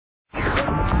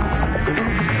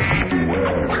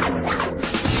Beware,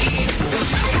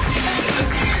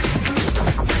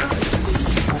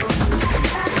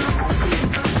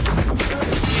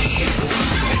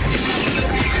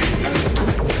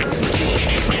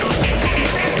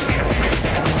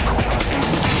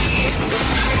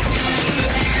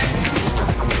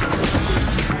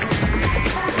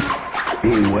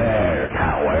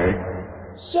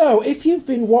 coward. So, if you've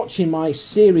been watching my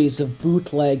series of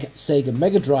bootleg Sega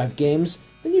Megadrive games,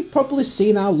 then you've probably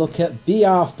seen our look at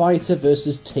VR Fighter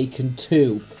vs Taken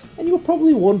 2, and you were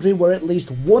probably wondering where at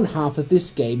least one half of this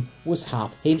game was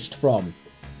half-hinged from.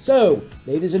 So,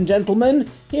 ladies and gentlemen,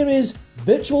 here is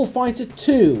Virtua Fighter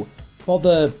 2 for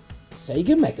the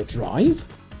Sega Megadrive.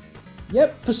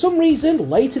 Yep, for some reason,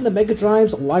 late in the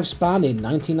Megadrive's lifespan in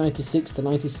 1996 to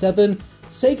 97,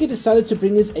 Sega decided to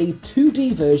bring us a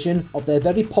 2D version of their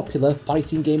very popular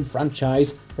fighting game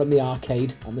franchise from the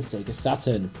arcade on the Sega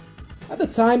Saturn. At the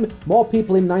time, more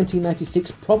people in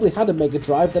 1996 probably had a Mega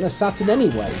Drive than a Saturn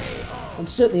anyway, and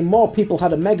certainly more people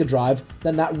had a Mega Drive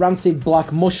than that rancid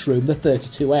black mushroom, the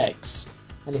 32X.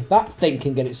 And if that thing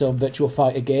can get its own Virtua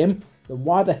Fighter game, then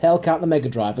why the hell can't the Mega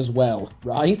Drive as well,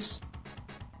 right?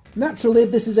 Naturally,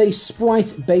 this is a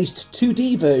sprite-based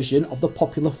 2D version of the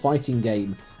popular fighting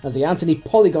game, as there aren't any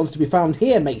polygons to be found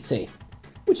here, matey.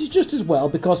 Which is just as well,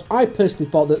 because I personally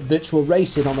thought that virtual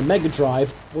racing on the Mega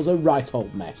Drive was a right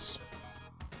old mess.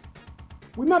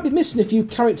 We might be missing a few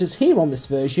characters here on this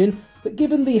version, but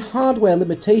given the hardware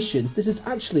limitations, this is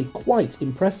actually quite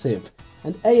impressive,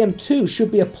 and AM2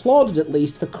 should be applauded at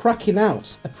least for cracking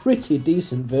out a pretty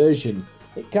decent version.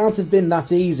 It can't have been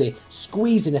that easy,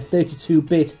 squeezing a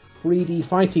 32-bit 3D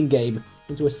fighting game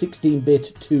into a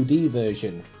 16-bit 2D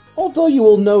version. Although you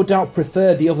will no doubt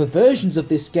prefer the other versions of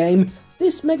this game,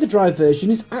 this Mega Drive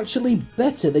version is actually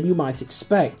better than you might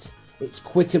expect. It's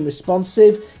quick and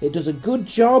responsive, it does a good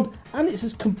job, and it's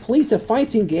as complete a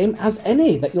fighting game as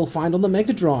any that you'll find on the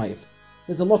Mega Drive.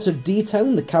 There's a lot of detail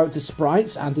in the character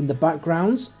sprites and in the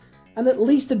backgrounds, and at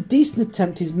least a decent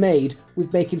attempt is made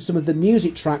with making some of the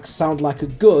music tracks sound like a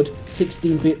good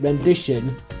 16-bit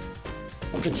rendition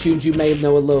of the tunes you may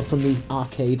know and love from the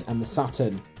arcade and the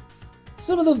Saturn.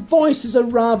 Some of the voices are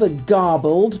rather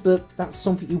garbled, but that's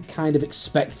something you kind of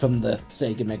expect from the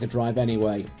Sega Mega Drive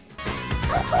anyway.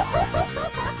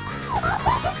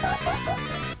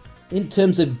 In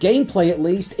terms of gameplay at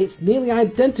least, it's nearly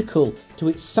identical to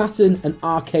its Saturn and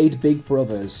arcade big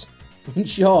brothers. In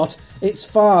short, it's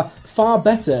far, far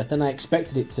better than I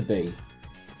expected it to be.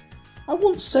 I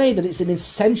won't say that it's an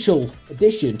essential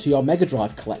addition to your Mega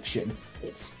Drive collection.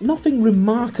 It's nothing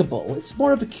remarkable, it's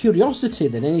more of a curiosity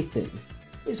than anything.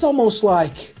 It's almost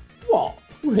like, what,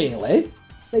 really?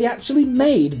 They actually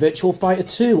made Virtua Fighter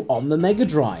 2 on the Mega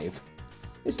Drive.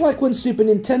 It's like when Super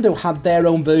Nintendo had their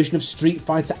own version of Street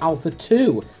Fighter Alpha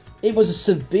 2. It was a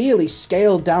severely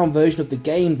scaled down version of the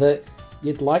game that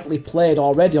you'd likely played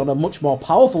already on a much more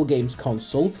powerful games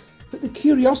console, but the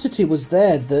curiosity was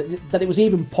there that it was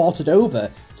even ported over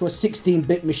to a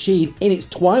 16-bit machine in its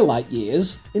twilight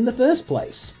years in the first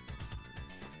place.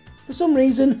 For some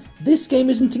reason, this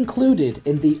game isn't included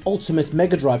in the Ultimate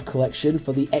Mega Drive collection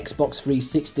for the Xbox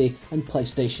 360 and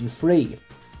PlayStation 3.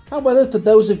 However, for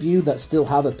those of you that still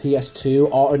have a PS2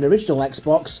 or an original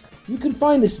Xbox, you can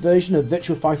find this version of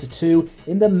Virtua Fighter 2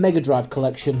 in the Mega Drive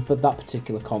collection for that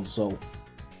particular console.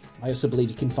 I also believe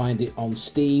you can find it on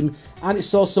Steam, and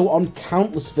it's also on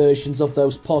countless versions of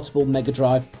those portable Mega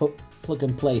Drive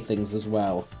plug-and-play things as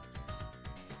well.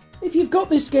 If you've got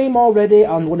this game already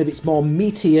on one of its more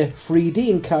meatier 3D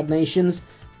incarnations,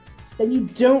 then you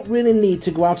don't really need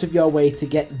to go out of your way to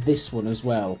get this one as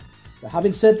well. But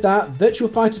having said that,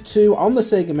 Virtua Fighter 2 on the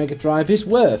Sega Mega Drive is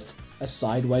worth a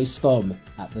sideways thumb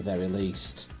at the very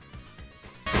least.